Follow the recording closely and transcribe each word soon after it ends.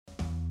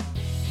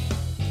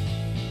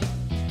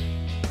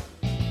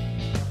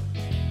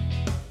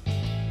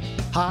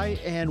Hi,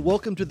 and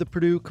welcome to the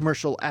Purdue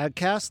Commercial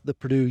AgCast, the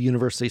Purdue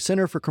University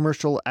Center for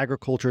Commercial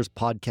Agriculture's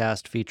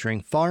podcast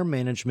featuring farm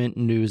management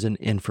news and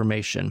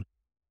information.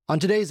 On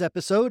today's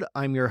episode,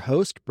 I'm your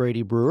host,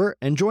 Brady Brewer,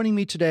 and joining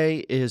me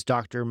today is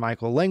Dr.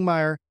 Michael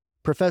Langmeyer,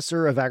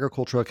 Professor of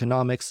Agricultural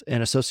Economics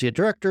and Associate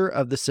Director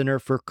of the Center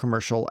for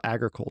Commercial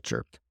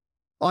Agriculture.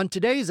 On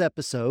today's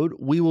episode,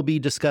 we will be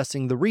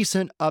discussing the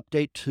recent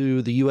update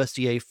to the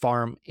USDA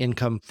Farm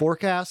Income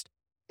Forecast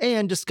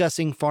and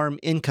discussing farm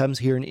incomes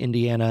here in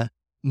Indiana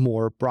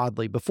more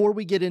broadly. Before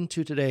we get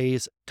into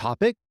today's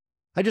topic,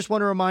 I just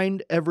want to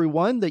remind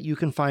everyone that you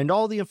can find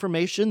all the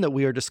information that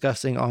we are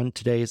discussing on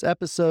today's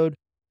episode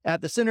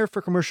at the Center for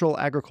Commercial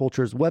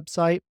Agriculture's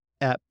website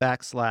at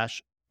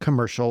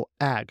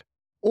 /commercialag.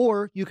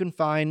 Or you can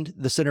find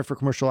the Center for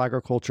Commercial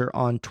Agriculture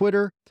on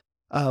Twitter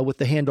with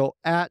the handle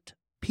at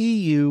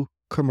PU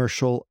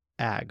Commercial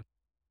Ag.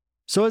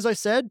 So as I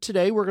said,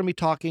 today we're going to be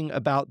talking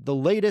about the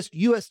latest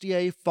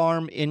USDA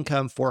farm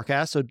income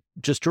forecast. So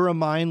just to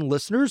remind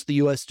listeners, the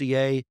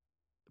USDA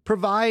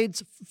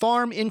provides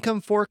farm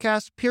income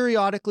forecasts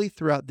periodically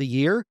throughout the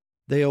year.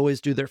 They always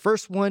do their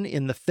first one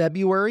in the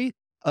February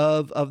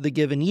of the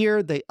given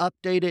year. They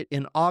update it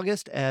in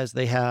August as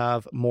they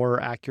have more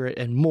accurate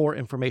and more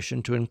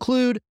information to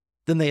include.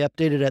 Then they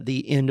update it at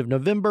the end of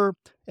November.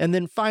 And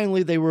then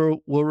finally, they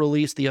will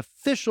release the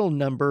official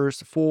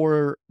numbers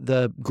for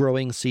the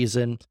growing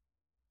season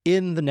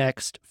in the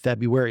next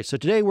February. So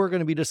today we're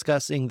going to be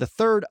discussing the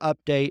third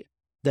update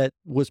that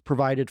was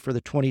provided for the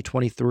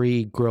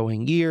 2023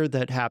 growing year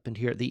that happened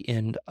here at the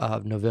end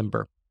of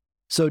November.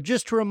 So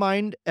just to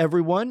remind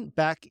everyone,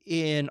 back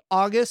in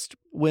August,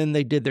 when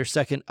they did their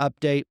second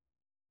update,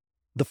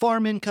 the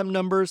farm income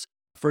numbers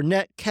for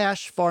net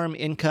cash farm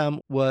income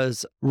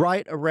was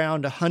right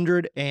around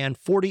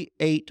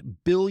 $148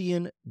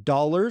 billion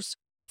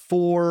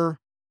for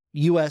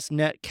U.S.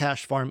 net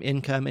cash farm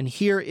income. And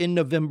here in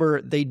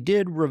November, they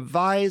did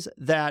revise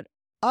that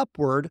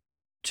upward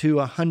to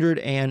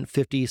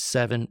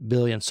 $157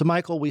 billion. So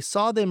Michael, we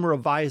saw them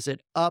revise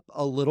it up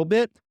a little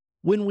bit.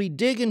 When we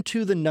dig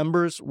into the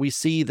numbers, we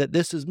see that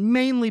this is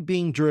mainly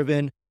being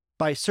driven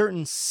by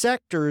certain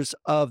sectors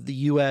of the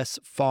U.S.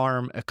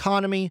 farm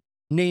economy,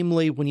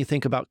 namely when you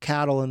think about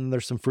cattle, and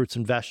there's some fruits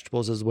and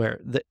vegetables as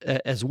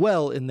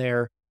well in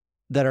there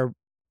that are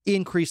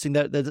increasing.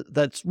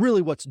 That's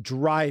really what's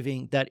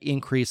driving that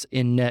increase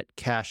in net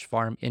cash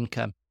farm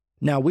income.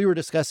 Now, we were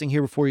discussing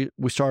here before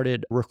we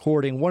started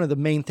recording, one of the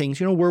main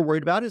things, we're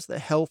worried about is the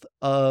health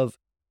of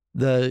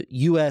the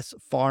U.S.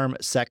 farm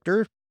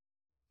sector.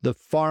 The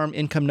farm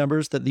income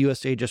numbers that the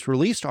USDA just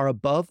released are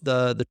above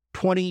the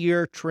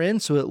 20-year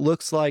trend. So it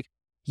looks like,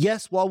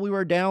 yes, while we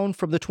were down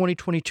from the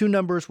 2022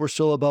 numbers, we're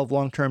still above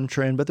long-term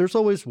trend, but there's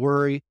always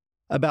worry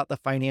about the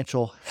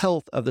financial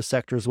health of the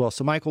sector as well.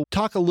 So Michael,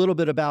 talk a little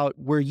bit about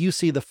where you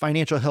see the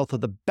financial health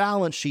of the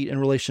balance sheet in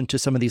relation to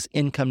some of these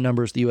income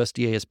numbers the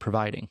USDA is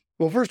providing.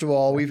 Well, first of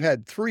all, we've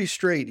had 3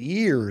 straight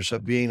years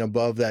of being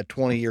above that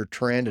 20-year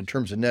trend in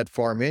terms of net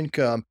farm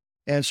income.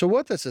 And so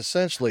what that's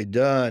essentially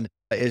done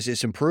is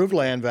it's improved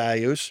land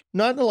values,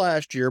 not in the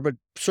last year, but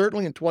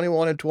certainly in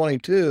 21 and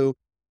 22.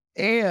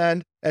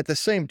 And at the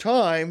same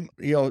time,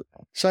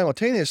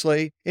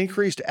 simultaneously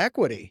increased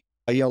equity.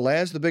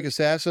 Land's the biggest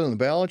asset on the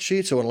balance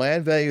sheet. So when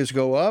land values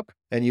go up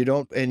and you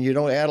don't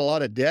add a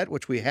lot of debt,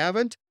 which we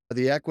haven't,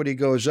 the equity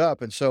goes up.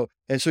 And so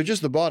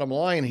just the bottom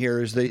line here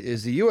is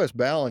the U.S.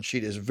 balance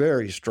sheet is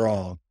very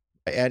strong.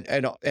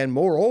 And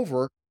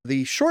moreover,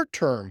 the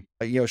short-term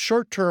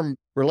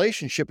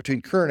relationship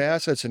between current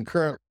assets and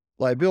current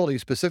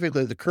liabilities,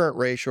 specifically the current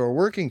ratio or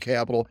working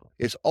capital,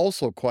 is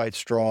also quite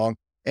strong.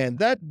 And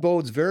that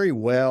bodes very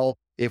well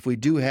if we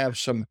do have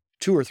some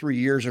 2 or 3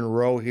 years in a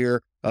row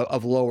here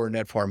of lower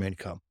net farm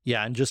income.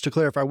 Yeah, and just to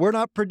clarify, we're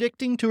not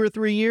predicting 2 or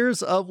 3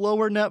 years of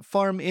lower net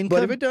farm income.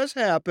 But if it does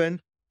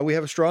happen, we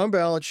have a strong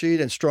balance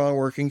sheet and strong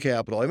working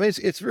capital. I mean,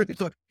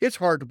 it's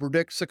hard to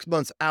predict 6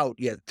 months out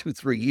yet,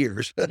 2-3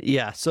 years.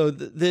 Yeah, so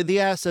the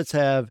assets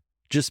have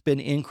just been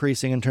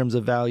increasing in terms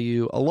of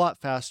value a lot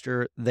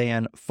faster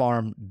than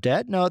farm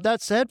debt. Now,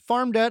 that said,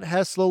 farm debt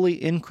has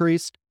slowly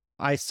increased.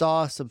 I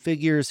saw some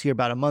figures here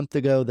about a month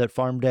ago that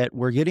farm debt,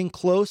 we're getting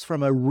close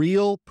from a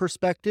real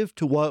perspective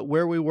to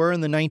where we were in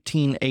the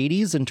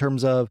 1980s in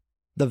terms of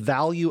the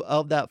value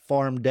of that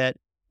farm debt.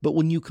 But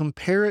when you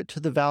compare it to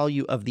the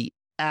value of the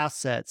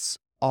assets,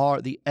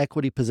 or the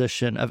equity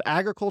position of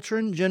agriculture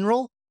in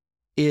general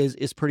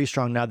is pretty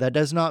strong. Now, that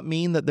does not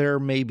mean that there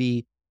may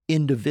be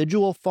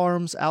individual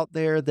farms out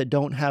there that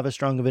don't have as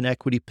strong of an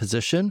equity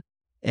position.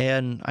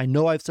 And I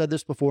know I've said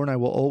this before, and I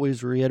will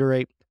always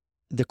reiterate,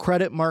 the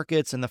credit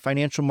markets and the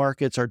financial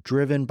markets are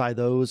driven by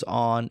those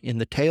in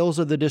the tails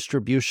of the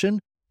distribution.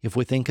 If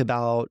we think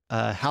about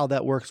how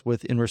that works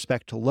in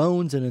respect to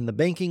loans and in the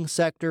banking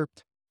sector.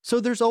 So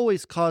there's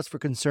always cause for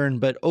concern,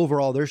 but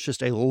overall, there's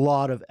just a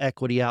lot of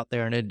equity out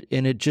there. And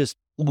it just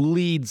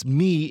leads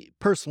me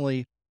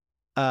personally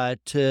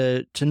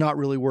to not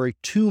really worry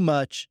too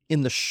much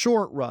in the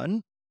short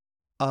run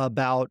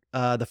about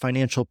the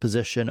financial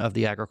position of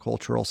the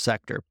agricultural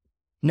sector.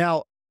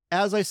 Now,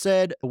 as I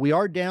said, we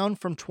are down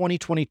from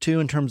 2022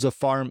 in terms of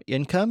farm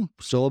income,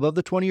 still above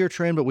the 20-year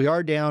trend, but we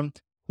are down.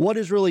 What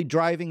is really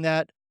driving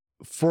that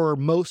for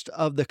most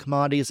of the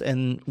commodities,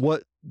 and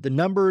what the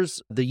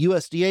numbers the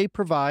USDA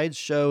provides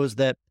shows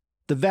that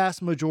the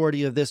vast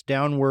majority of this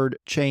downward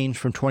change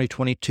from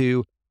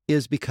 2022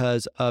 is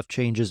because of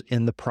changes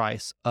in the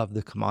price of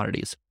the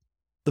commodities.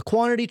 The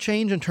quantity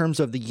change in terms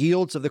of the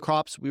yields of the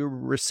crops we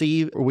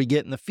receive or we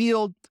get in the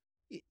field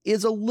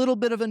is a little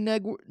bit of a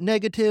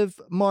negative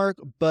mark,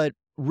 but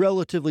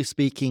relatively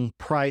speaking,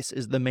 price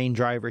is the main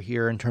driver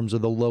here in terms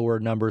of the lower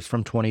numbers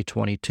from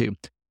 2022.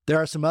 There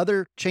are some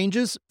other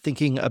changes,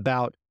 thinking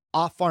about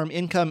off-farm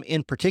income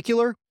in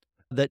particular,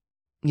 that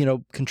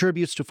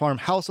contributes to farm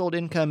household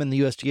income, and the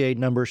USDA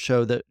numbers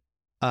show that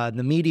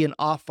the median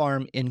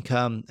off-farm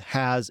income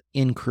has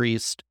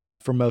increased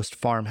for most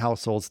farm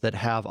households that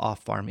have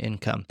off-farm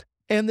income.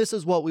 And this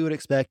is what we would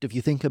expect if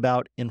you think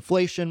about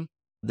inflation.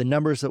 The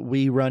numbers that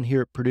we run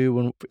here at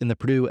Purdue in the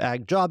Purdue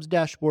Ag Jobs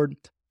Dashboard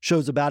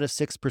shows about a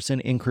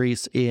 6%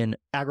 increase in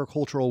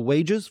agricultural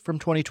wages from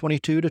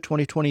 2022 to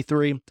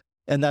 2023.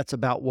 And that's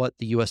about what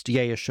the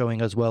USDA is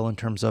showing as well in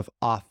terms of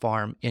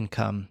off-farm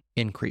income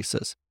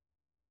increases.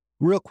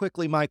 Real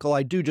quickly, Michael,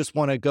 I do just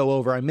want to go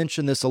over, I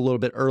mentioned this a little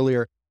bit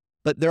earlier,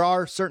 but there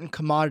are certain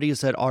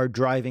commodities that are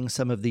driving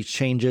some of these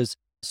changes.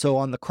 So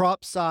on the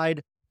crop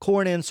side,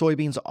 corn and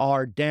soybeans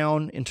are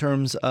down in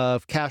terms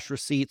of cash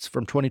receipts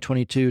from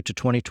 2022 to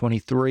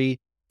 2023.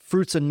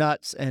 Fruits and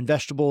nuts and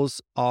vegetables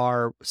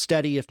are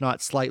steady, if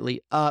not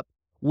slightly up.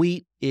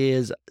 Wheat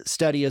is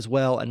steady as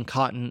well, and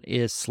cotton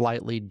is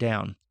slightly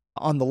down.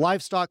 On the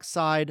livestock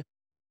side,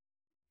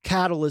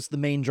 cattle is the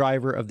main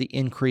driver of the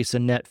increase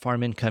in net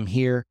farm income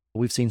here.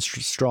 We've seen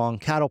strong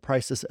cattle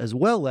prices as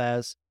well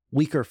as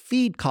weaker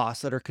feed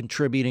costs that are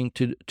contributing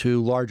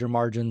to larger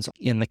margins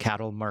in the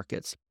cattle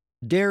markets.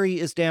 Dairy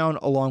is down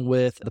along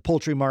with the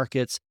poultry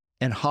markets,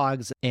 and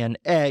hogs and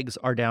eggs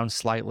are down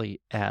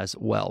slightly as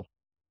well.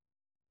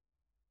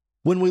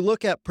 When we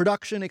look at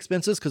production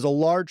expenses, because a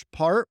large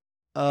part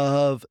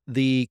of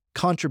the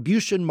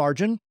contribution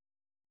margin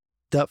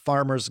that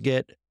farmers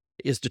get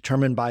is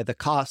determined by the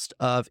cost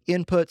of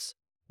inputs,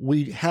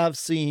 we have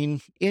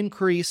seen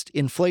increased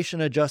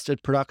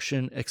inflation-adjusted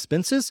production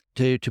expenses.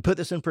 To put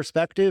this in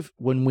perspective,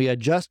 when we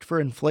adjust for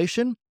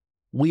inflation,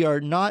 we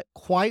are not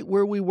quite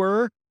where we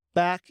were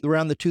back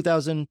around the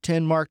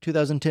 2010 mark,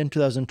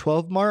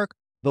 2012 mark,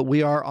 but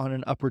we are on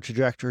an upward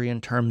trajectory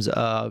in terms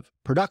of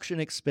production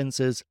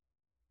expenses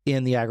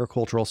in the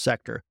agricultural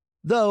sector.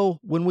 Though,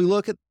 when we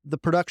look at the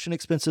production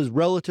expenses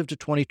relative to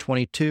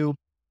 2022,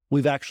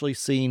 we've actually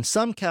seen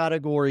some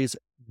categories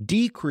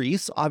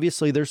decrease.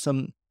 Obviously, there's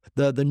some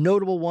the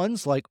notable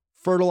ones like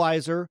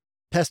fertilizer,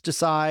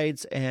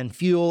 pesticides, and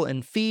fuel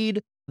and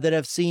feed that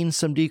have seen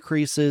some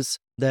decreases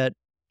that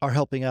are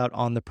helping out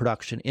on the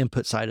production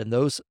input side. And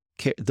those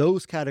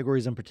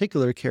categories in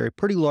particular carry a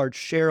pretty large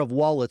share of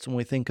wallets when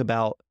we think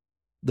about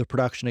the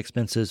production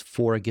expenses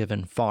for a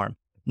given farm.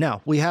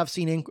 Now, we have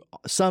seen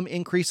some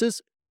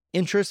increases,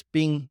 interest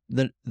being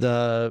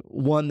the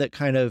one that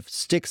kind of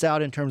sticks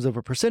out in terms of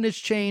a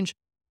percentage change.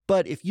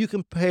 But if you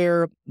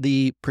compare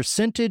the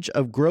percentage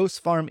of gross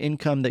farm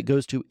income that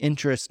goes to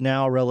interest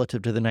now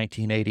relative to the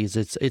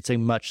 1980s, it's a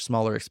much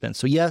smaller expense.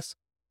 So yes,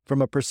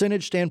 from a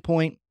percentage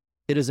standpoint,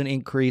 it is an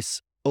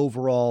increase.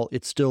 Overall,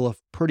 it's still a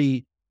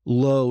pretty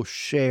low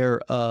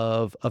share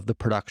of the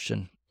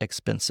production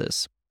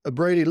expenses.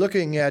 Brady,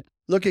 looking at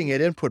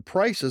input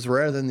prices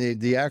rather than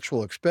the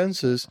actual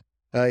expenses,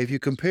 if you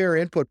compare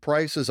input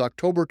prices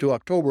October to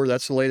October,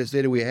 that's the latest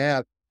data we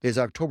have, is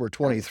October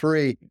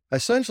 23.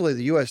 Essentially,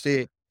 the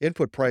USDA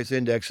input price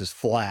index is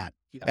flat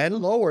and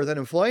lower than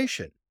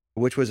inflation,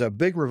 which was a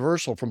big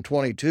reversal from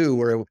 22,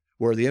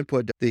 where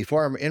the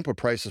farm input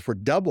prices were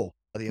double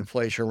the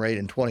inflation rate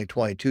in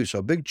 2022. So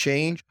a big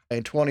change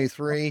in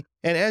 23.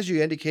 And as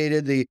you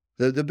indicated,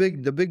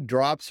 the big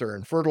drops are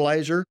in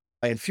fertilizer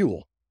and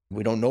fuel.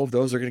 We don't know if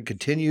those are going to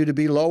continue to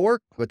be lower,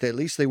 but at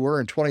least they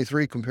were in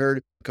 23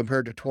 compared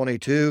to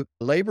 22.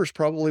 Labor is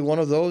probably one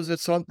of those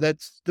that's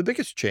the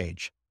biggest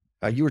change.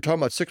 You were talking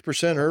about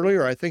 6%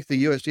 earlier. I think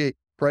the USDA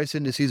price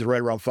indices are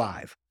right around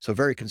 5. So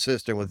very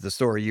consistent with the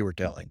story you were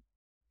telling.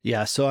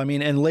 Yeah. So, I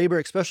mean, and labor,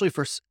 especially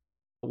for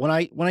when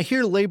I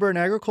hear labor in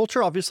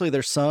agriculture, obviously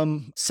there's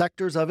some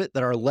sectors of it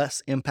that are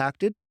less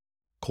impacted.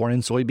 Corn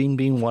and soybean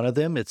being one of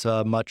them. It's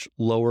a much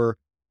lower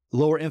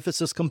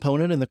emphasis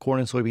component in the corn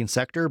and soybean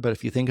sector. But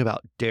if you think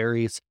about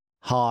dairies,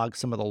 hogs,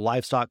 some of the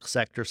livestock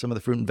sector, some of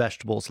the fruit and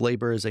vegetables,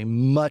 labor is a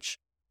much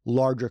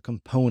larger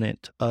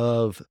component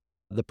of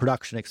the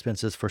production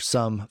expenses for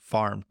some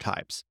farm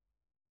types.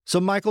 So,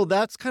 Michael,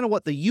 that's kind of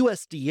what the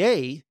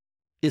USDA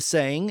is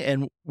saying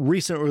and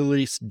recent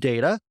released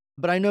data.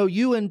 But I know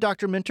you and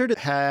Dr. Minter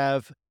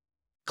have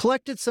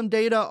collected some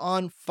data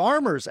on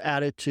farmers'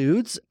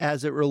 attitudes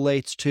as it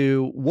relates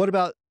to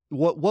what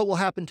will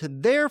happen to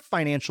their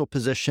financial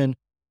position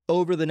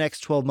over the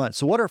next 12 months.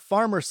 So what are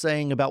farmers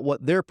saying about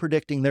what they're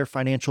predicting their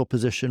financial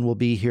position will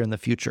be here in the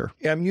future?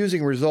 Yeah, I'm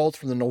using results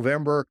from the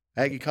November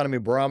Ag Economy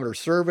Barometer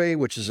survey,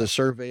 which is a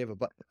survey of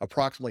about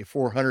approximately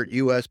 400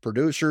 U.S.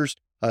 producers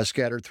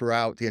scattered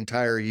throughout the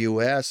entire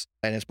U.S.,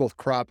 and it's both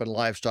crop and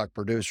livestock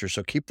producers.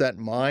 So keep that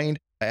in mind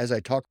as I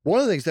talk.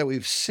 One of the things that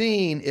we've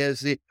seen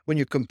is when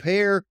you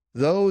compare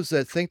those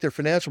that think their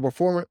financial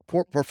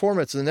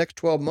performance in the next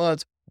 12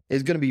 months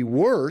is going to be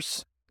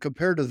worse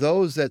compared to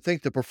those that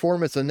think the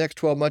performance in the next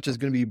 12 months is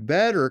going to be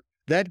better,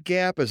 that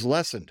gap is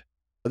lessened.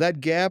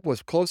 That gap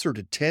was closer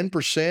to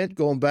 10%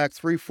 going back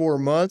 3-4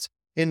 months.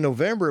 In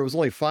November, it was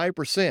only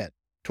 5%.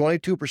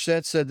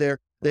 22% said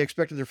they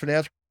expected their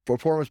financial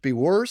performance to be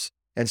worse,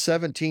 and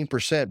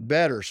 17%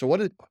 better. So how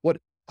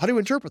do you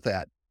interpret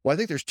that? Well, I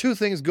think there's two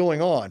things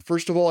going on.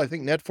 First of all, I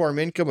think net farm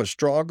income was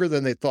stronger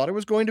than they thought it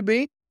was going to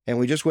be, and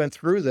we just went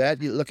through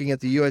that, looking at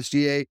the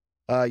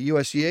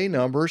USDA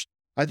numbers.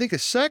 I think the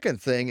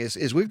second thing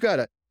is we've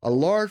got a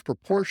large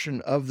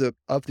proportion of the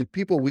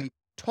people we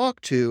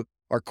talk to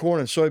are corn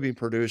and soybean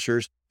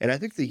producers, and I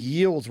think the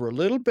yields were a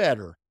little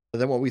better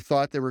than what we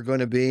thought they were going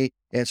to be,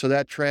 and so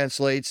that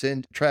translates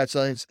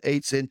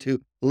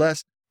into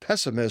less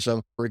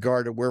pessimism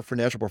regarding where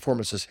financial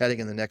performance is heading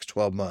in the next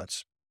 12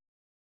 months.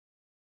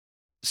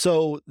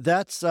 So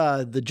that's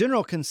the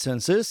general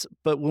consensus,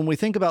 but when we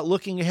think about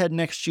looking ahead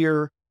next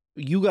year,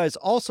 you guys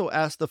also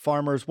asked the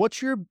farmers,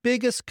 what's your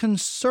biggest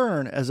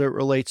concern as it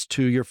relates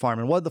to your farm?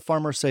 And what did the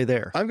farmers say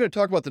there? I'm going to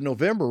talk about the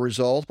November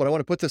results, but I want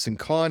to put this in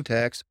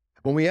context.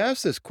 When we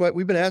asked this,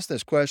 we've been asking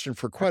this question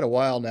for quite a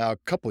while now, a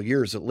couple of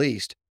years at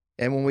least.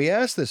 And when we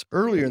asked this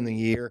earlier in the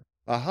year,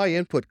 a high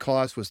input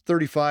cost was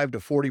 35 to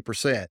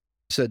 40%.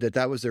 Said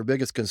that was their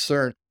biggest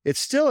concern.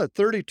 It's still at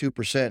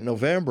 32% in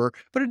November,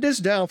 but it is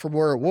down from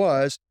where it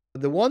was.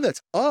 The one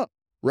that's up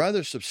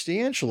rather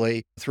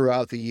substantially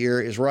throughout the year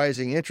is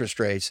rising interest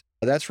rates.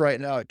 That's right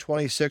now at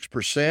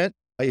 26%.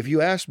 If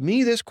you ask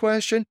me this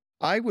question,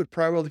 I would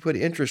probably put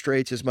interest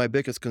rates as my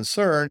biggest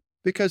concern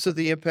because of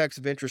the impacts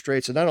of interest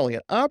rates, and not only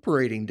on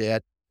operating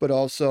debt, but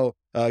also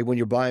when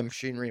you're buying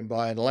machinery and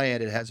buying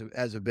land, it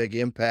has a big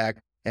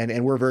impact.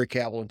 And we're very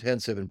capital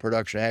intensive in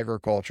production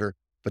agriculture.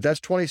 But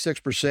that's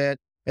 26%.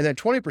 And then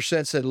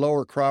 20% said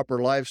lower crop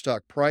or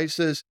livestock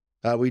prices.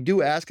 We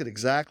do ask it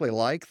exactly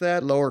like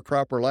that, lower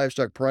crop or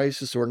livestock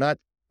prices. So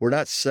we're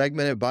not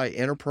segmented by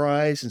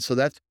enterprise. And so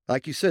that's,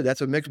 like you said,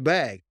 that's a mixed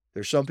bag.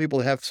 There's some people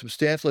that have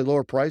substantially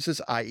lower prices,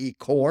 i.e.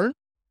 corn,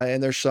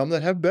 and there's some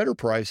that have better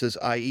prices,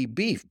 i.e.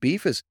 beef.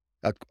 Beef is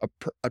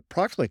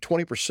approximately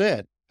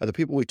 20% of the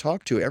people we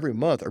talk to every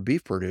month are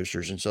beef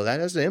producers. And so that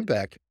has an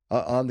impact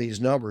on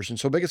these numbers. And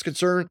so biggest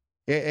concern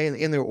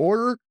in the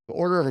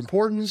order of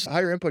importance,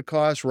 higher input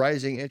costs,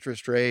 rising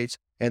interest rates,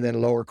 and then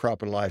lower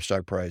crop and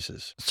livestock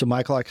prices. So,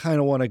 Michael, I kind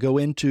of want to go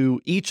into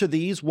each of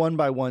these one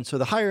by one. So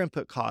the higher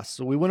input costs.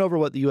 So we went over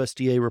what the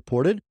USDA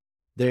reported.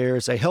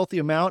 There's a healthy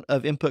amount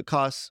of input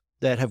costs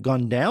that have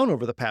gone down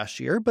over the past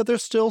year, but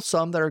there's still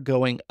some that are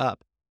going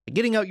up.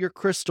 Getting out your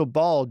crystal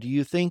ball, do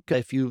you think,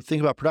 if you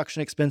think about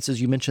production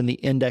expenses, you mentioned the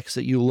index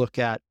that you look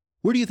at,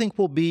 where do you think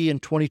we'll be in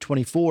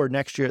 2024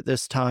 next year at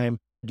this time?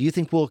 Do you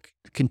think we'll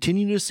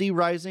continue to see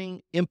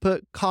rising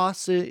input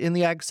costs in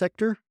the ag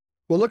sector?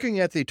 Well, looking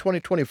at the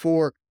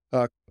 2024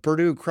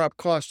 Purdue Crop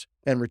Cost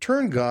and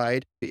Return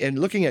Guide, and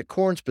looking at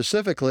corn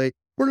specifically,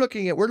 we're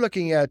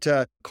looking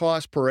at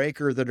costs per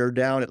acre that are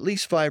down at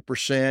least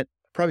 5%,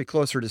 probably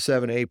closer to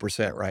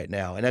 7-8% right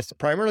now, and that's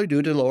primarily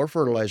due to lower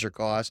fertilizer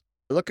costs.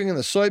 Looking on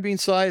the soybean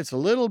side, it's a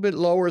little bit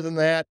lower than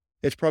that.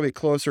 It's probably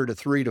closer to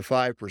 3 to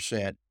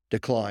 5%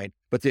 decline.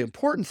 But the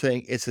important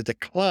thing is the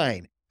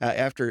decline.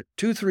 After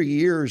 2-3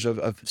 years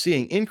of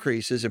seeing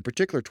increases, in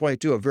particular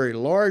 22, a very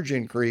large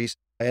increase,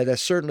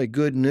 that's certainly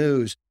good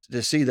news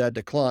to see that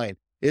decline.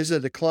 Is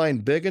the decline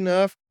big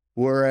enough,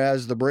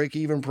 whereas the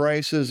break-even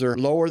prices are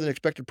lower than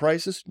expected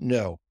prices?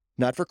 No,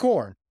 not for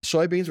corn.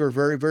 Soybeans were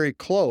very, very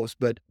close,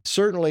 but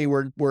certainly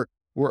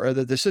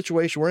the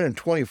situation we're in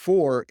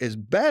 24 is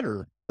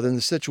better than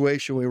the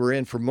situation we were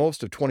in for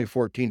most of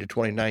 2014 to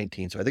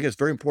 2019. So I think it's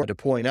very important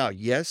to point out,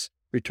 yes,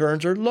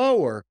 returns are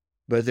lower,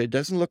 but it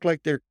doesn't look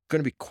like they're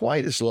going to be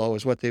quite as low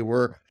as what they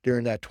were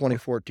during that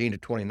 2014 to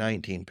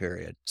 2019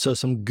 period. So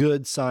some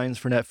good signs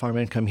for net farm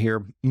income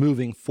here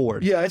moving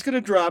forward. Yeah, it's going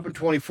to drop in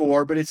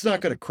 24, but it's not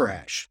going to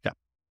crash. Yeah.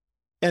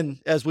 And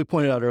as we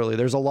pointed out earlier,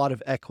 there's a lot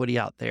of equity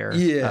out there.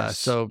 Yes.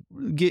 So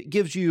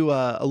gives you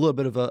a little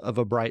bit of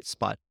a bright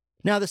spot.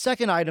 Now, the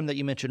second item that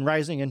you mentioned,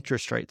 rising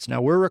interest rates.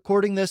 Now, we're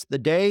recording this the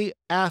day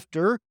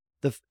after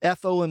the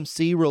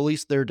FOMC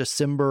released their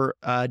December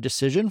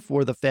decision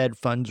for the Fed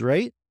funds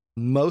rate.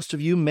 Most of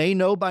you may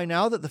know by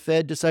now that the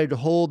Fed decided to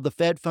hold the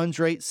Fed funds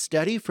rate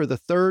steady for the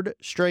third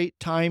straight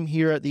time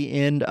here at the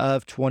end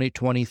of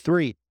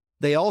 2023.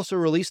 They also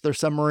released their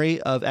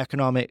summary of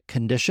economic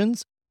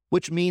conditions,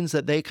 which means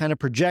that they kind of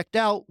project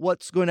out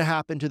what's going to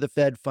happen to the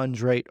Fed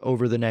funds rate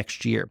over the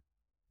next year.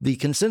 The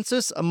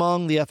consensus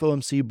among the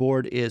FOMC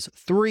board is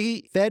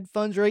 3 Fed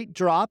funds rate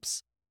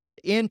drops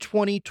in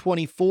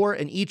 2024,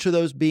 and each of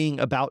those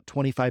being about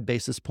 25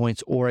 basis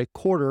points or a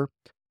quarter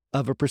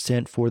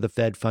for the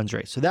Fed funds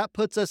rate. So that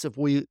puts us, if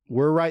we're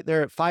right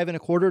there at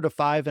 5.25 to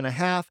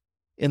 5.5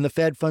 in the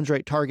Fed funds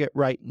rate target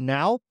right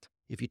now.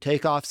 If you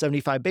take off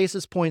 75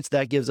 basis points,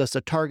 that gives us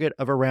a target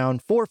of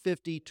around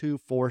 450 to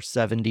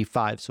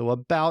 475. So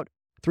about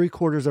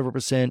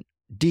 0.75%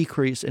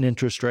 decrease in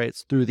interest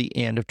rates through the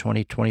end of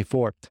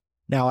 2024.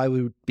 Now, I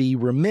would be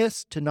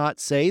remiss to not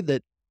say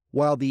that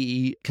while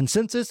the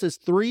consensus is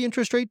 3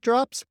 interest rate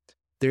drops,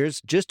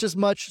 there's just as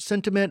much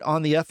sentiment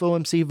on the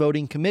FOMC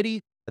voting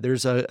committee.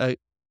 There's a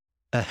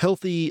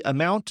healthy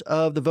amount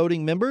of the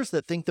voting members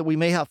that think that we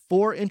may have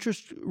 4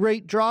 interest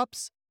rate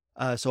drops.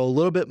 So a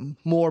little bit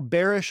more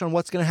bearish on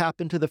what's going to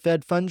happen to the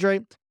Fed funds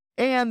rate.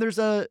 And there's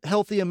a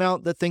healthy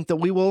amount that think that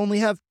we will only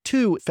have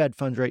 2 Fed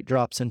funds rate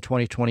drops in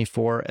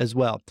 2024 as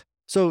well.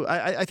 So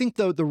I think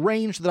the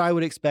range that I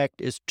would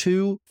expect is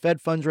 2 Fed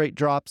funds rate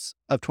drops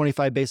of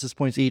 25 basis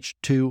points each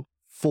to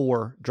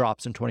 4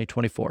 drops in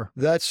 2024.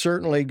 That's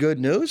certainly good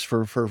news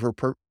for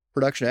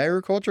production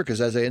agriculture,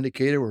 because as I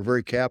indicated, we're a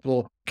very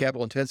capital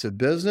intensive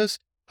business.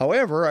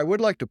 However, I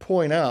would like to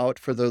point out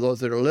for those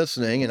that are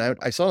listening, and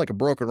I sound like a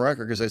broken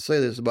record because I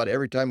say this about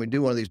every time we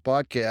do one of these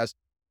podcasts,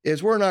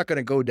 is we're not going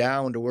to go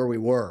down to where we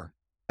were.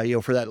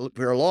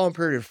 For a long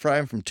period of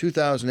time from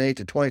 2008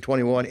 to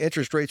 2021,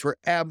 interest rates were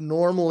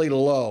abnormally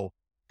low.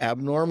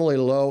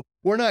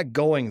 We're not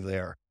going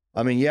there.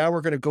 I mean, yeah,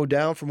 we're going to go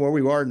down from where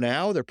we are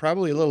now. They're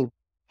probably a little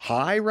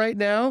high right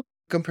now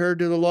compared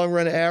to the long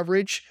run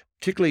average,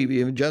 particularly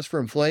even just for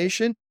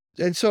inflation.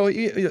 And so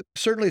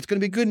certainly it's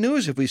going to be good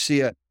news if we see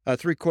a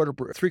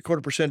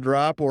 0.75%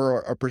 drop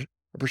or a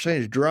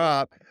percentage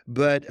drop.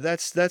 But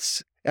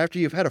that's after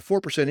you've had a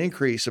 4%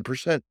 increase, a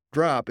percent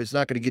drop is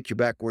not going to get you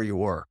back where you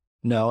were.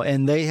 No,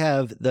 and they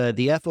have the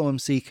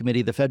FOMC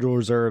committee, the Federal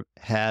Reserve,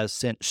 has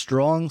sent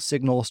strong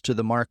signals to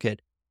the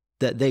market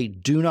that they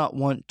do not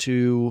want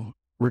to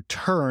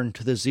return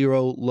to the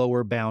zero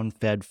lower bound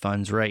Fed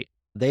funds rate.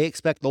 They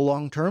expect the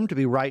long term to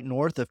be right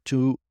north of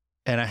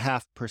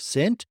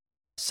 2.5%.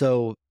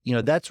 So,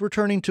 that's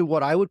returning to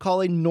what I would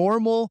call a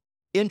normal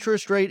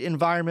interest rate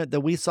environment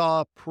that we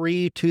saw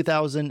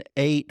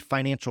pre-2008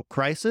 financial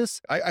crisis.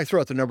 I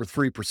throw out the number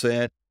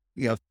 3%,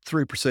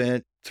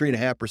 3%.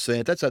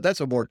 3.5%. That's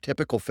a more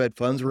typical Fed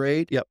funds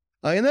rate. Yep.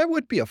 And that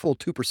would be a full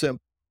 2%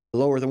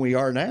 lower than we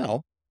are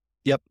now.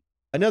 Yep.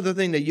 Another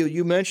thing that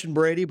you mentioned,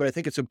 Brady, but I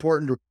think it's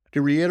important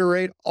to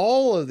reiterate,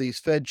 all of these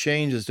Fed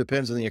changes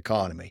depends on the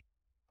economy.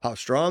 How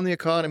strong the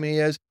economy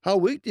is, how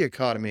weak the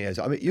economy is.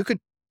 I mean, you could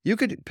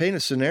paint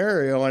a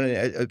scenario,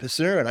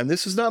 and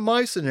this is not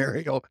my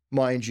scenario,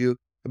 mind you,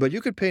 but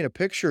you could paint a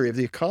picture. If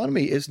the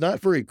economy is not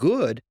very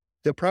good,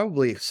 they'll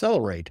probably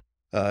accelerate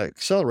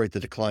the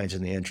declines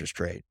in the interest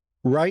rate.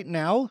 Right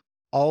now,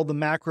 all the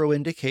macro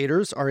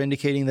indicators are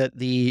indicating that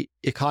the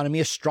economy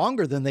is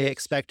stronger than they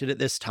expected at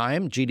this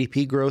time.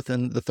 GDP growth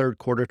in the third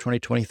quarter of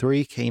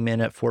 2023 came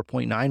in at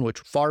 4.9, which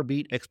far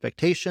beat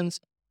expectations.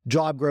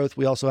 Job growth,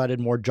 we also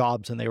added more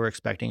jobs than they were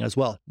expecting as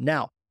well.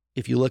 Now,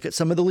 if you look at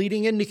some of the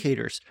leading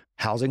indicators,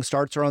 housing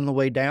starts are on the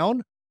way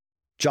down,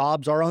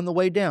 jobs are on the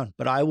way down.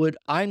 But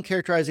I'm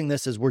characterizing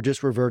this as we're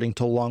just reverting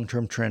to a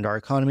long-term trend. Our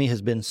economy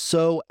has been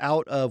so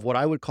out of what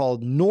I would call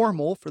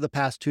normal for the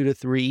past 2 to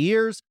 3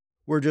 years.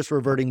 We're just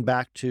reverting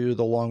back to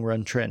the long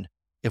run trend.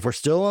 If we're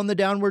still on the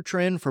downward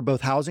trend for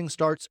both housing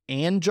starts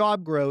and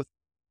job growth,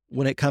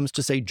 when it comes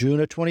to, say, June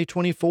of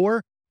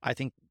 2024, I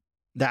think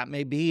that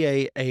may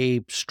be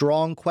a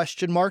strong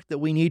question mark that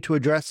we need to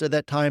address at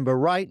that time. But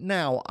right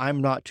now,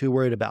 I'm not too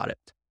worried about it.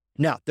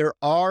 Now, there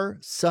are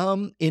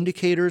some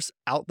indicators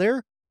out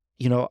there.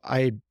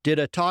 I did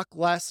a talk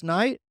last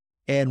night,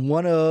 and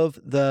one of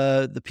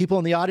the people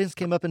in the audience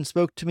came up and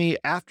spoke to me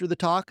after the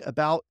talk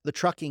about the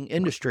trucking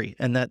industry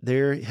and that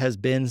there has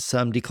been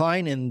some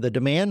decline in the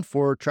demand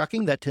for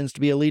trucking. That tends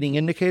to be a leading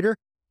indicator.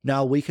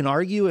 Now, we can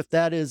argue if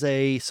that is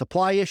a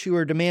supply issue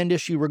or demand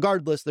issue.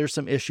 Regardless, there's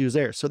some issues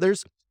there. So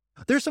there's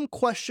some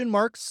question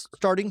marks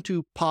starting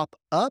to pop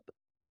up.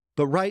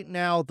 But right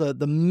now,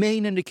 the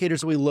main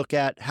indicators we look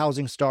at,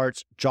 housing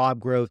starts, job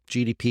growth,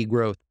 GDP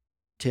growth,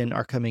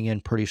 are coming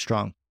in pretty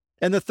strong.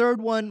 And the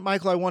third one,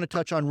 Michael, I want to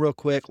touch on real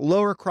quick,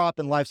 lower crop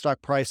and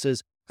livestock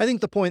prices. I think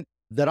the point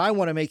that I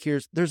want to make here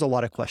is there's a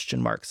lot of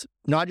question marks,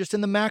 not just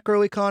in the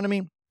macro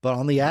economy, but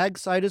on the ag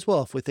side as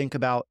well. If we think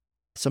about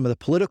some of the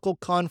political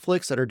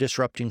conflicts that are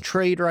disrupting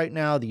trade right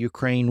now, the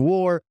Ukraine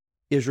war,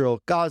 Israel,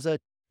 Gaza,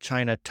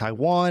 China,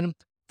 Taiwan,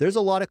 there's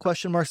a lot of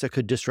question marks that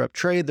could disrupt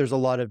trade. There's a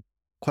lot of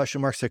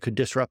question marks that could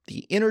disrupt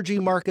the energy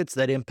markets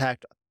that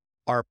impact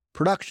our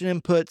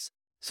production inputs.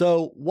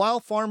 So while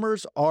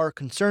farmers are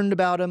concerned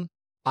about them,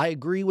 I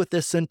agree with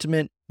this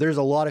sentiment. There's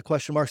a lot of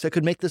question marks that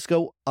could make this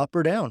go up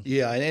or down.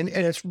 Yeah, and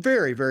it's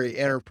very, very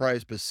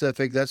enterprise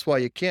specific. That's why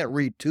you can't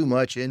read too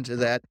much into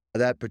that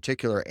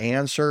particular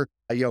answer.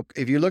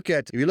 If you look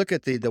at the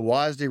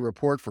USDA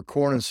report for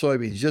corn and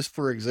soybeans, just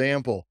for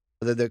example,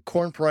 the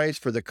corn price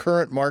for the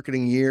current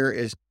marketing year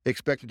is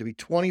expected to be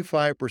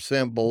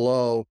 25%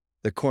 below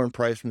the corn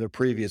price from the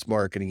previous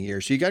marketing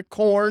year. So you got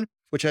corn,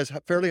 which has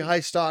fairly high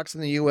stocks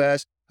in the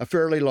U.S., a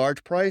fairly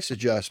large price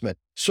adjustment.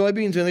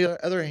 Soybeans, on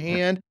the other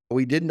hand,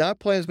 We did not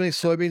plant as many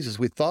soybeans as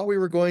we thought we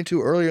were going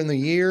to earlier in the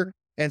year.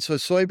 And so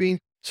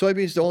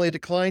soybeans only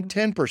declined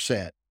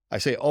 10%. I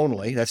say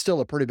only, that's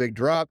still a pretty big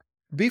drop.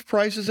 Beef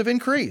prices have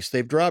increased.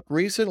 They've dropped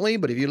recently,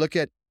 but if you look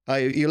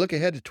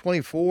ahead to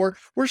 24,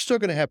 we're still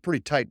going to have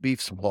pretty tight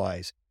beef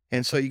supplies.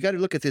 And so you got to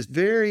look at this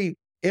very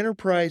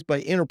enterprise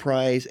by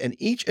enterprise, and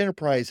each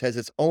enterprise has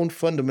its own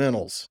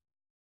fundamentals.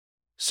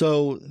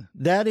 So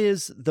that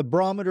is the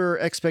barometer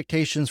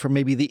expectations for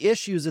maybe the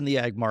issues in the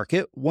ag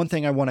market. One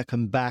thing I want to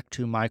come back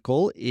to,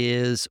 Michael,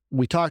 is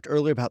we talked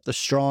earlier about the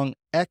strong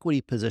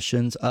equity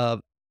positions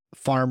of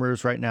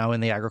farmers right now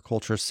in the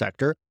agriculture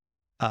sector.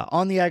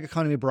 On the Ag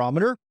Economy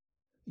Barometer,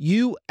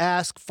 you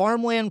ask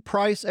farmland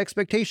price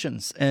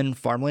expectations, and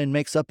farmland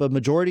makes up a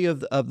majority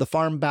of the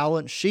farm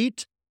balance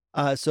sheet.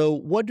 So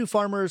what do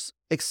farmers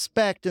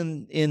expect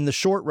in the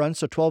short run,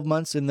 so 12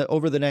 months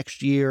over the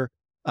next year,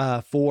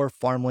 for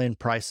farmland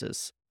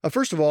prices?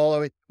 First of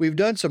all, we've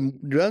done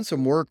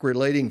some work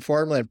relating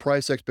farmland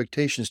price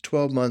expectations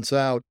 12 months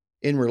out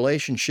in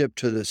relationship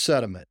to the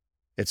sediment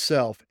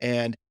itself.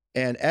 And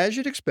as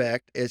you'd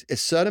expect, as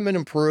sediment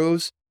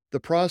improves, the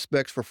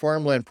prospects for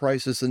farmland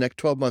prices the next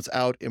 12 months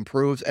out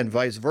improves, and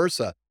vice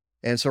versa.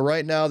 And so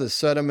right now the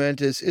sediment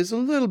is a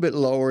little bit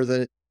lower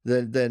than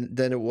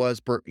it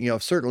was,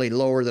 certainly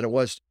lower than it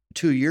was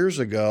 2 years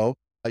ago.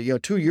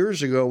 2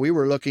 years ago we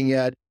were looking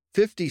at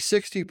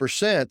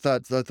 50-60%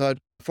 thought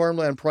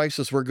farmland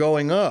prices were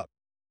going up.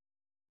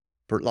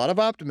 A lot of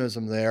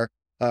optimism there.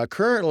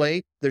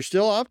 Currently, there's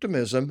still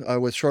optimism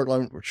with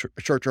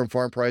short-term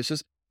farm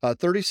prices.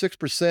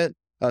 36%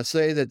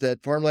 say that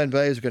farmland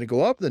values are going to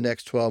go up in the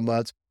next 12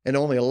 months, and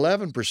only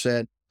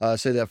 11%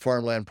 say that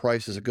farmland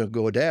prices are going to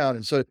go down.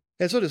 And so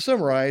to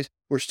summarize,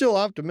 we're still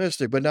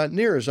optimistic, but not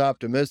near as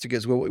optimistic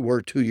as what we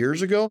were 2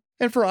 years ago,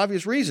 and for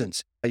obvious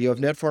reasons. You have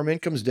net farm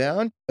incomes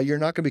down, you're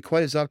not going to be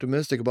quite as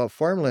optimistic about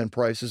farmland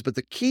prices, but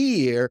the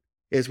key here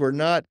is we're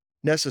not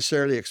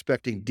necessarily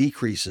expecting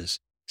decreases.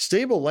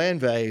 Stable land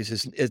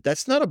values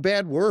that's not a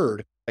bad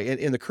word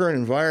in the current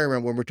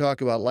environment when we're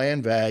talking about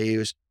land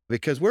values,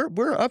 because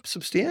we're up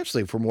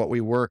substantially from what we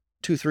were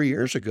 2-3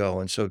 years ago.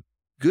 And so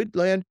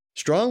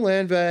strong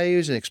land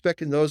values, and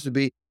expecting those to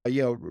be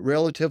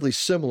relatively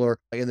similar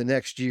in the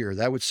next year.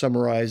 That would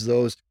summarize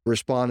those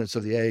respondents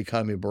of the Ag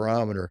Economy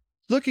Barometer.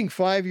 Looking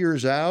 5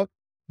 years out,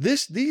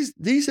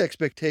 these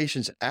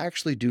expectations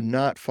actually do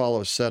not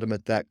follow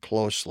sediment that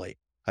closely.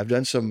 I've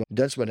done some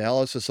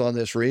analysis on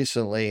this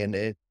recently,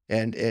 and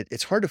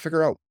it's hard to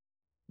figure out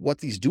what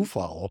these do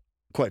follow,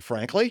 quite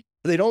frankly.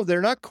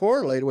 They're not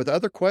correlated with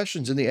other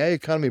questions in the Ag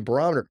Economy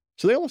Barometer,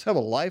 so they almost have a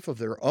life of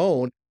their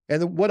own.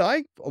 And the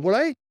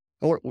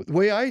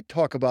way I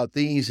talk about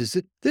these is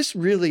that this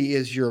really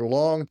is your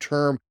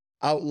long-term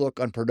outlook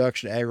on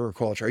production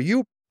agriculture. Are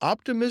you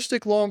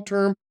optimistic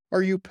long-term?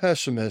 Are you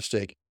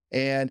pessimistic?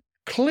 And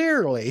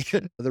clearly,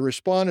 the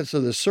respondents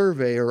of the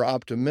survey are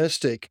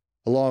optimistic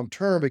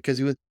long-term,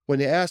 because when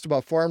they asked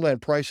about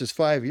farmland prices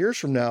 5 years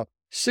from now,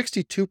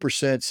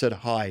 62% said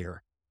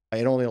higher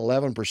and only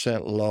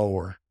 11%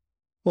 lower.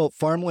 Well,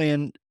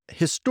 farmland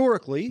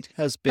historically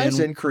has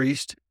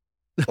increased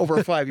over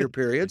a 5-year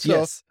period. So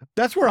yes,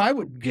 that's where I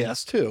would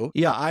guess too.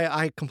 Yeah,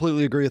 I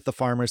completely agree with the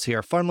farmers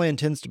here. Farmland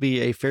tends to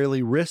be a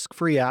fairly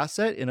risk-free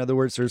asset. In other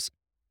words, there's,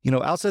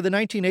 outside the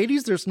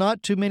 1980s, there's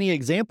not too many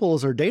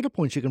examples or data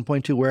points you can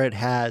point to where it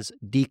has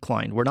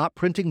declined. We're not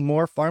printing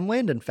more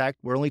farmland. In fact,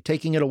 we're only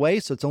taking it away,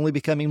 so it's only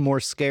becoming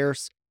more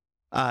scarce.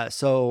 I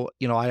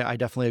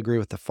definitely agree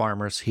with the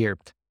farmers here.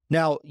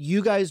 Now,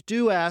 you guys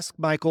do ask,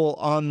 Michael,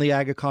 on the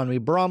Ag Economy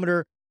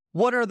Barometer,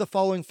 what are the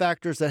following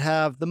factors that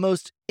have the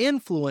most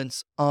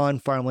influence on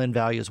farmland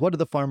values? What do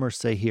the farmers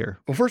say here?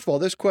 Well, first of all,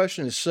 this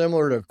question is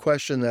similar to a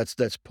question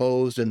that's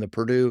posed in the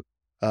Purdue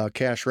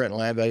Cash Rent and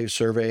Land Value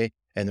Survey,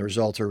 and the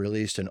results are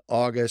released in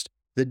August.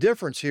 The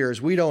difference here is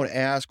we don't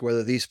ask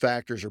whether these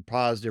factors are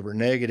positive or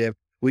negative.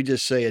 We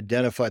just say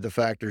identify the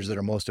factors that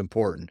are most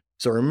important.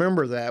 So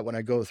remember that when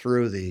I go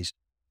through these.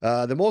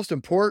 The most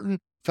important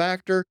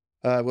factor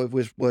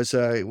was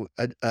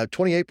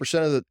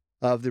 28%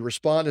 of the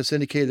respondents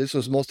indicated this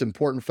was the most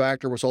important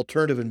factor was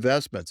alternative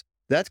investments.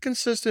 That's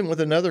consistent with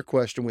another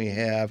question we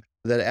have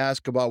that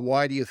asks about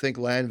why do you think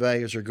land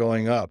values are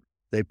going up?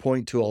 They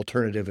point to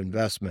alternative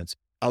investments,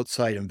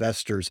 outside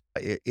investors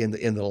in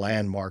the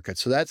land market.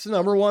 So that's the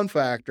number one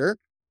factor.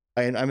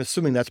 And I'm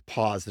assuming that's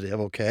positive,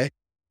 okay,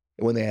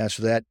 when they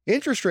answer that.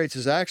 Interest rates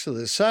is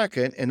actually the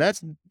second, and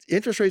that's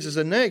interest rates is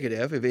a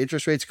negative. If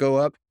interest rates go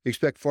up, you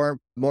expect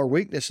more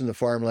weakness in the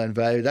farmland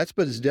value. That's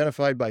been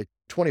identified by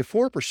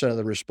 24% of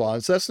the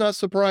response. That's not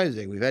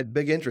surprising. We've had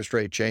big interest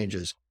rate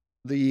changes.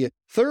 The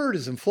third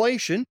is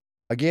inflation.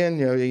 Again,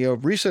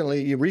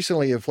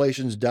 recently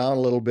inflation's down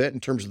a little bit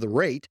in terms of the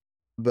rate,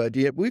 but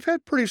yet we've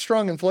had pretty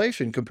strong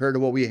inflation compared to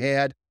what we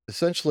had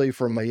essentially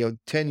from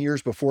 10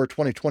 years before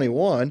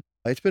 2021.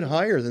 It's been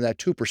higher than that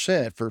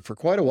 2% for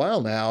quite a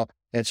while now,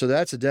 and so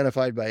that's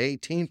identified by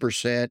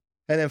 18%.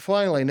 And then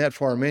finally, net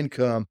farm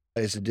income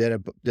is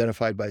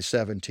identified by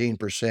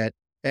 17%.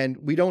 And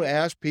we don't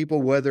ask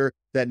people whether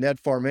that net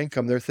farm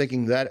income, they're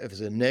thinking that if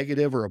it's a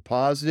negative or a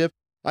positive.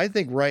 I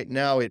think right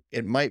now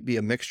it might be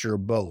a mixture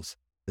of both.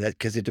 That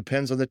because it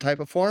depends on the type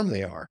of farm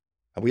they are.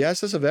 We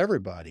ask this of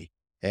everybody.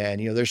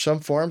 And, there's some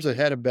farms that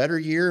had a better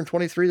year in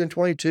 23 than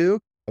 22,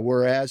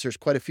 whereas there's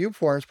quite a few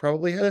farms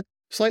probably had a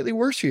slightly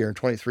worse year in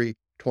 23,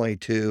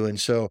 22. And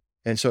so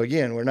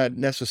again, we're not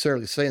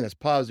necessarily saying that's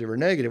positive or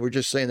negative. We're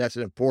just saying that's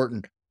an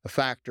important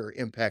factor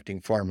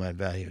impacting farmland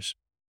values.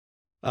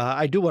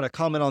 I do want to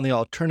comment on the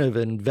alternative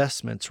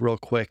investments real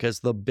quick as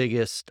the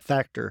biggest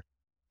factor.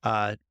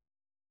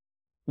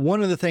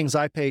 One of the things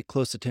I pay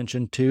close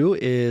attention to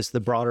is the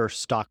broader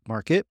stock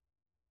market.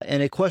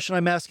 And a question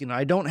I'm asking,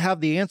 I don't have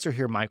the answer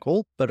here,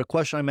 Michael, but a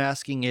question I'm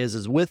asking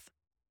is with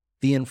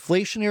the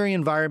inflationary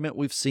environment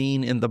we've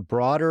seen in the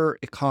broader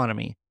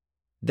economy,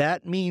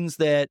 that means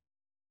that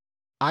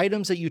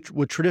items that you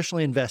would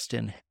traditionally invest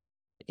in,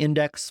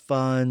 index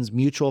funds,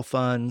 mutual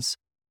funds,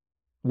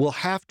 will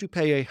have to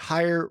pay a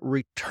higher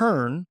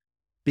return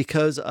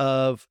because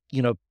of,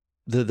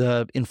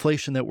 the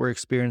inflation that we're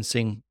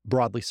experiencing,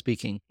 broadly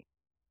speaking.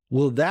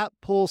 Will that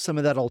pull some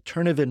of that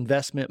alternative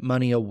investment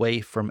money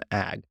away from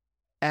ag?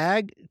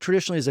 Ag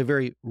traditionally is a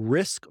very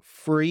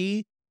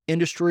risk-free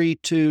industry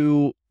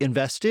to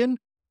invest in,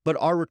 but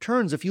our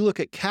returns, if you look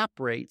at cap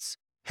rates,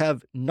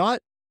 have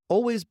not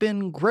always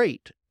been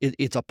great.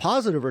 It's a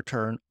positive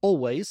return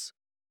always,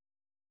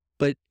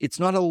 but it's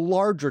not a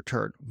large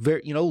return.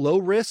 Very, low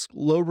risk,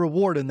 low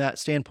reward in that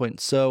standpoint.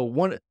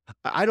 So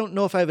I don't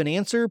know if I have an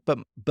answer,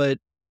 but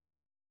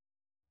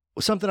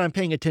something I'm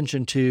paying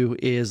attention to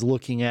is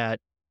looking at,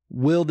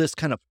 will this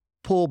kind of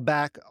pull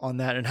back on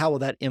that, and how will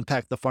that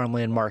impact the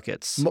farmland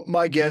markets?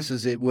 My guess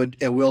is it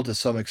will to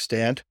some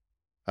extent.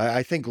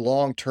 I think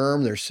long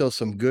term, there's still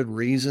some good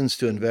reasons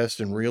to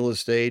invest in real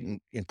estate,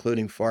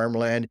 including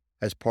farmland,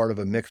 as part of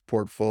a mixed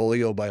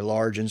portfolio by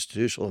large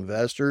institutional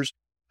investors.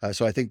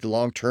 So I think the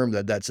long term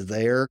that's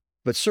there.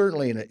 But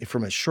certainly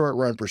from a short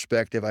run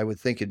perspective, I would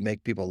think it'd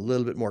make people a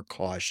little bit more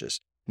cautious.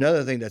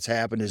 Another thing that's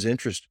happened is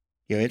interest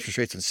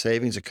rates on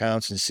savings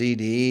accounts and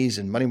CDs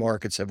and money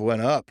markets have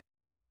went up.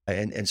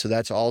 And so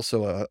that's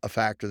also a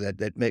factor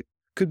that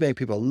could make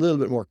people a little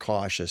bit more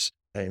cautious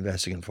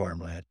investing in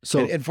farmland.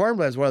 And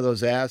farmland is one of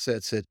those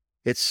assets that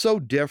it's so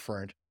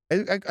different.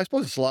 I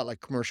suppose it's a lot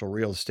like commercial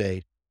real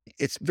estate.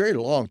 It's very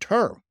long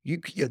term.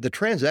 The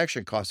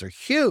transaction costs are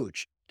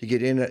huge to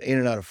get in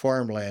and out of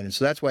farmland. And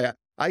so that's why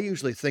I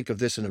usually think of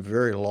this in a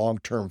very long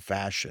term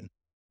fashion.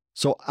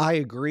 So I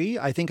agree.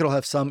 I think it'll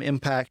have some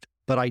impact,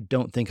 but I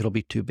don't think it'll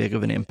be too big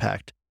of an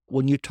impact.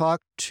 When you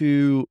talk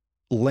to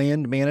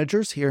land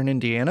managers here in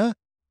Indiana,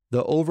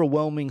 the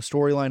overwhelming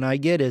storyline I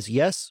get is,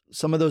 yes,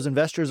 some of those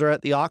investors are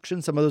at the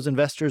auction, some of those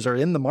investors are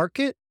in the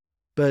market,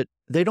 but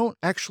they don't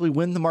actually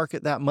win the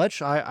market that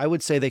much. I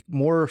would say they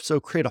more so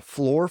create a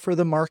floor for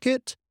the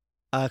market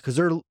because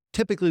they're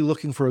typically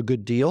looking for a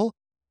good deal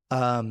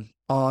on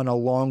a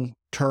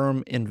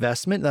long-term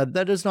investment.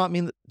 That does not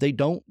mean that they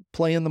don't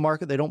play in the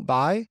market, they don't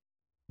buy,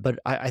 but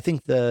I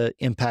think the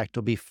impact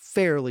will be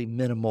fairly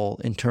minimal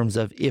in terms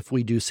of if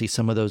we do see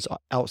some of those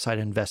outside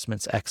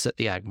investments exit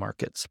the ag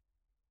markets.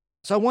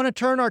 So I want to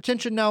turn our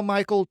attention now,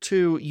 Michael,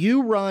 to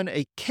you run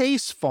a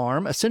case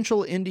farm, a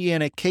Central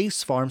Indiana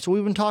case farm. So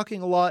we've been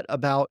talking a lot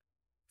about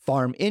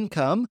farm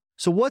income.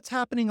 So what's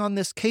happening on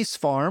this case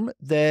farm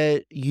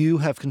that you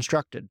have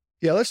constructed?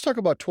 Yeah, let's talk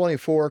about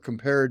 24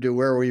 compared to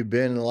where we've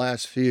been in the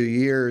last few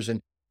years.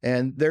 And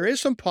there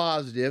is some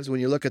positives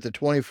when you look at the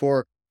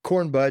 24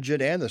 corn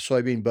budget and the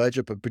soybean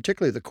budget, but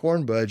particularly the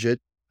corn budget.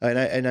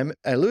 And I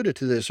alluded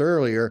to this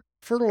earlier,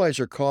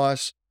 fertilizer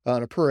costs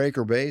on a per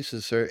acre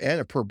basis and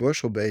a per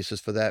bushel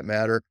basis for that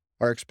matter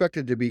are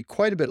expected to be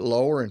quite a bit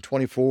lower in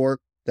 24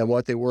 than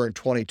what they were in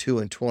 22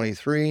 and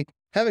 23.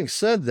 Having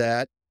said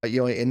that,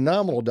 in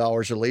nominal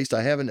dollars at least,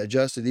 I haven't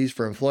adjusted these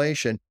for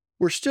inflation.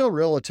 We're still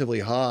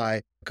relatively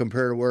high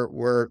compared to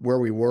where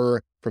we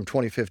were from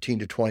 2015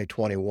 to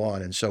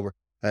 2021. And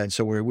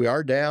so we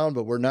are down,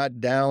 but we're not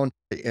down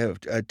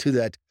to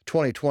that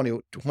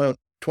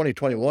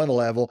 2021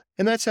 level.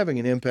 And that's having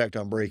an impact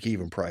on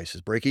break-even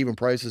prices. Break-even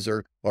prices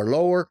are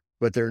lower,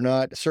 but they're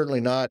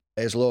certainly not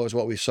as low as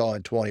what we saw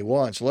in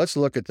 21. So let's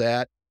look at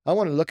that. I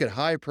want to look at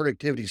high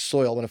productivity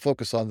soil. I want to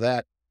focus on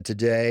that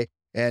today.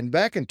 And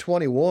back in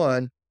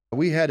 21,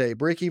 we had a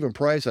break-even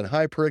price on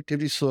high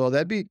productivity soil.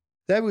 That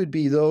would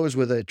be those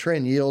with a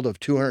trend yield of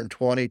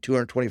 220,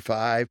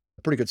 225,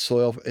 pretty good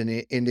soil in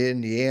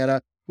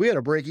Indiana. We had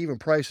a break-even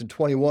price in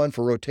 21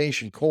 for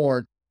rotation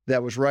corn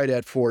that was right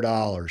at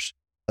 $4.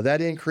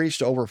 That increased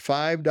to over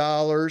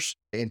 $5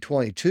 in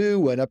 22,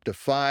 went up to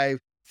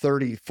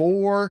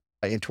 $5.34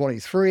 in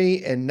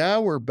 23, and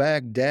now we're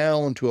back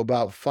down to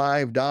about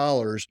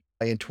 $5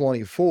 in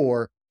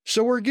 24.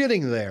 So we're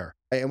getting there.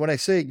 And when I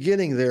say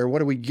getting there,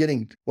 what are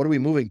we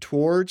moving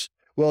towards?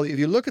 Well, if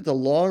you look at the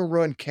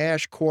long-run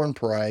cash corn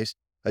price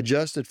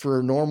adjusted for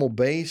a normal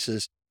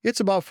basis, it's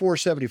about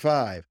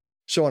 $4.75.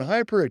 So on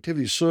high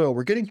productivity soil,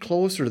 we're getting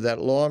closer to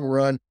that long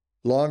run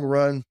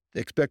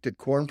expected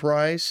corn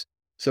price.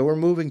 So we're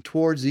moving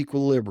towards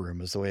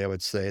equilibrium is the way I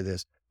would say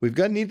this. We've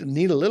got need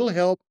a little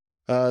help,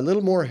 a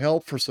little more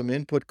help for some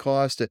input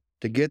costs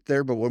to get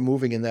there, but we're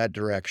moving in that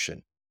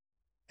direction.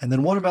 And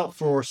then what about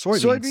for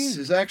soybeans? Soybeans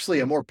is actually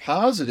a more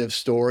positive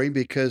story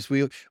because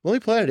we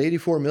only planted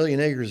 84 million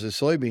acres of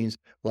soybeans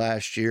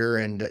last year,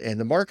 and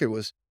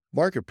the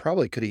market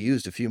probably could have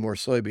used a few more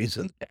soybeans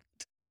than that.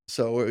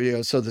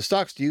 So so the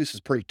stocks to use is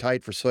pretty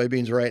tight for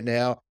soybeans right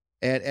now,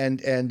 and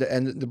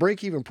the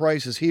break even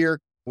price is here.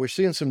 We're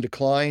seeing some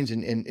declines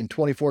in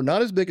 24,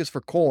 not as big as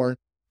for corn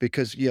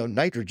because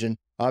nitrogen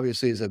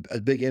obviously is a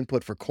big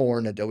input for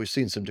corn, and we've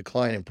seen some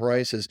decline in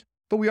prices.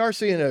 But we are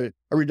seeing a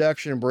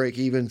reduction in break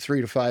even,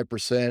 3 to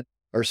 5%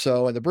 or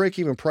so. And the break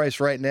even price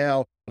right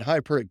now in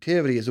high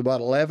productivity is about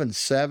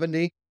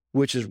 $11.70,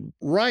 which is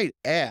right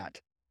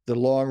at the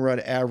long run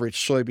average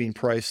soybean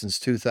price since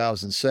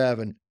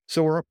 2007.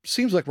 So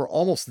seems like we're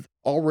almost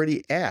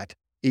already at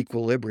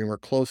equilibrium. We're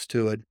close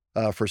to it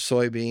for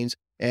soybeans.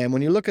 And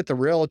when you look at the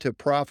relative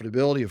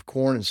profitability of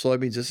corn and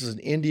soybeans, this is an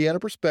Indiana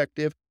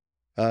perspective.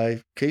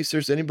 In case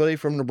there's anybody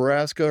from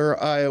Nebraska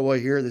or Iowa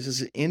here, this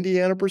is an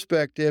Indiana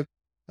perspective.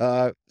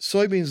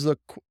 Soybeans look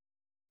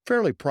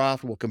fairly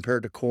profitable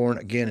compared to corn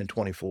again in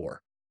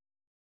 24.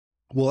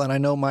 Well, and I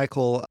know,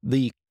 Michael,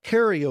 the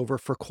carryover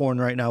for corn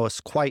right now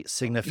is quite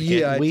significant.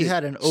 Yeah, we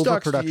had an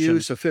stocks to overproduction.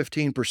 use of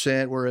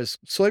 15%, whereas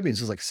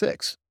soybeans is like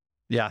 6.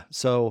 Yeah.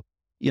 So,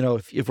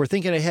 if we're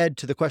thinking ahead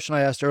to the question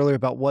I asked earlier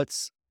about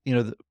what's,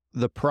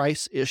 the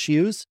price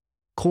issues,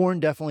 corn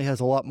definitely has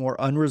a lot more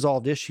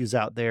unresolved issues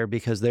out there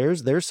because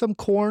there's some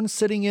corn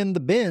sitting in the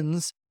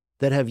bins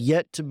that have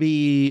yet to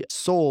be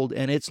sold,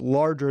 and it's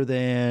larger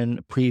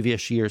than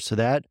previous years. So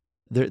that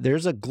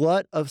there's a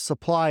glut of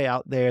supply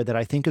out there that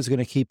I think is going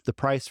to keep the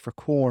price for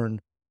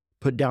corn,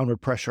 put downward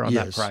pressure on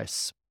that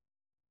price.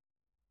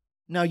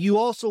 Now, you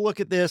also look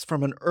at this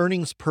from an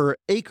earnings per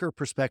acre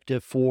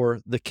perspective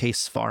for the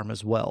case farm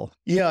as well.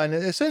 Yeah, and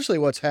essentially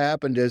what's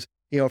happened is,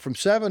 from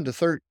 7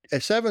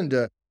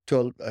 to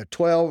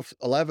 12,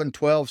 11,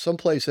 12,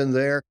 someplace in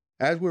there,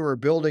 as we were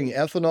building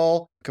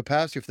ethanol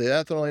capacity for the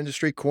ethanol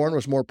industry, corn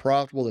was more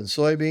profitable than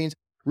soybeans.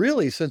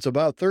 Really, since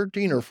about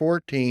 13 or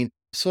 14,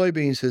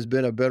 soybeans has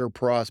been a better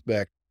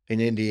prospect in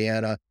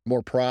Indiana,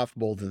 more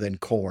profitable than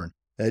corn.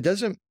 That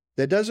doesn't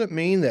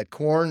mean that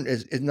corn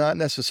is not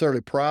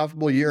necessarily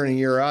profitable year in and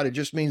year out. It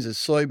just means that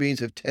soybeans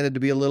have tended to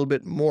be a little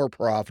bit more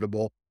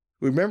profitable.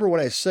 Remember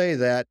when I say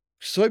that,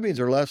 soybeans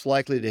are less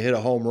likely to hit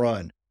a home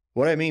run.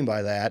 What I mean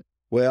by that,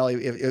 well,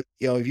 if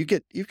you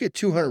get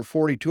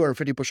 240,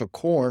 250 bushel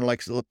corn,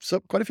 like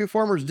quite a few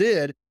farmers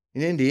did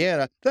in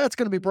Indiana, that's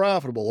going to be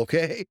profitable,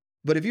 okay?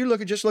 But if you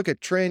just look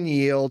at trend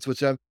yields,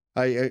 which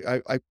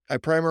I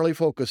primarily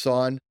focus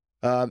on,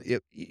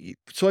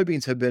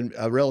 soybeans have been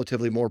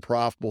relatively more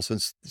profitable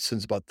since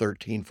about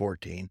 13,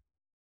 14.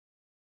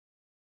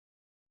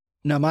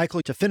 Now,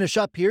 Michael, to finish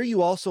up here,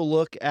 you also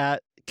look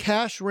at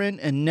cash rent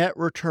and net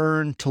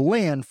return to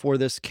land for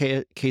this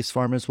case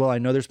farm as well. I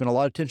know there's been a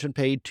lot of attention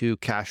paid to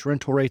cash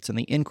rental rates and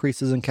the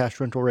increases in cash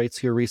rental rates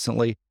here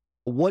recently.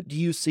 What do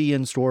you see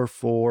in store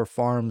for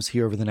farms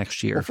here over the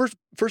next year? Well,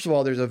 first of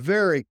all, there's a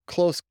very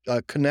close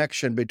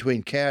connection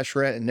between cash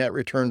rent and net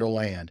return to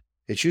land.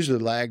 It's usually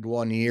lagged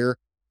 1 year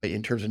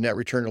in terms of net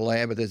return to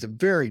land, but there's a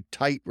very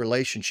tight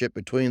relationship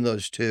between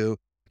those two.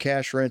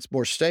 Cash rent's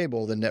more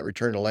stable than net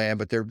return to land,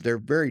 but they're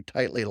very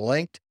tightly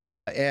linked.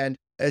 And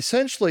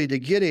essentially, to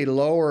get a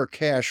lower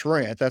cash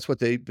rent, that's what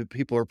the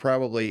people are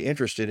probably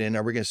interested in.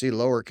 Are we going to see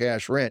lower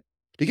cash rent?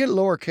 To get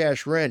lower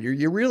cash rent,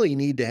 you really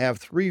need to have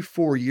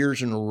 3-4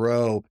 years in a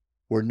row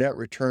where net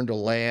return to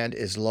land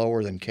is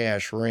lower than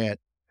cash rent.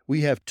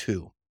 We have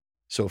 2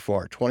 so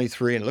far,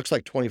 23, and it looks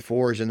like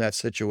 24 is in that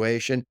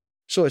situation.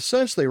 So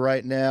essentially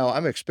right now,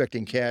 I'm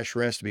expecting cash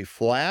rents to be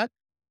flat.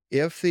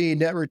 If the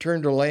net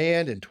return to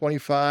land in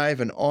 25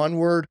 and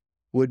onward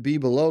would be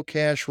below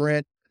cash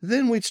rent,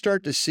 then we'd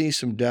start to see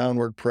some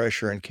downward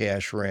pressure in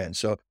cash rent.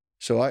 So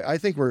I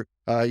think we're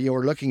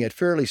looking at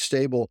fairly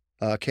stable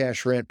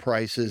cash rent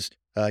prices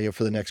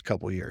for the next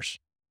couple of years.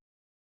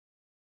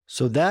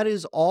 So that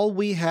is all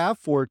we have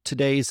for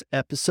today's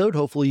episode.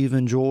 Hopefully you've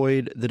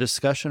enjoyed the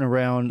discussion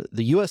around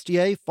the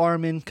USDA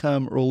farm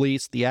income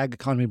release, the Ag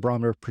Economy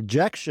Barometer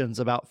projections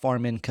about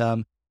farm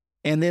income,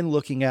 and then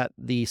looking at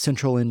the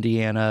Central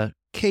Indiana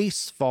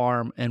case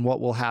farm and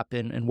what will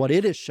happen and what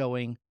it is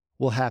showing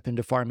will happen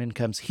to farm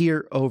incomes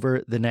here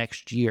over the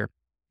next year.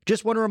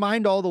 Just want to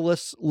remind all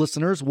the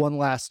listeners one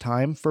last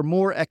time, for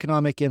more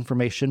economic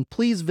information,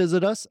 please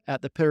visit us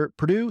at the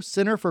Purdue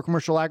Center for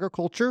Commercial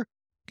Agriculture.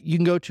 You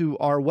can go to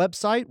our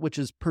website, which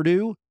is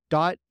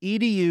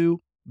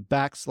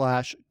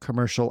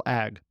purdue.edu/commercial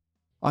ag.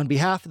 On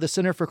behalf of the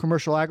Center for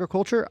Commercial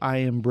Agriculture, I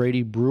am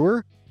Brady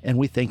Brewer, and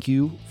we thank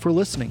you for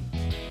listening.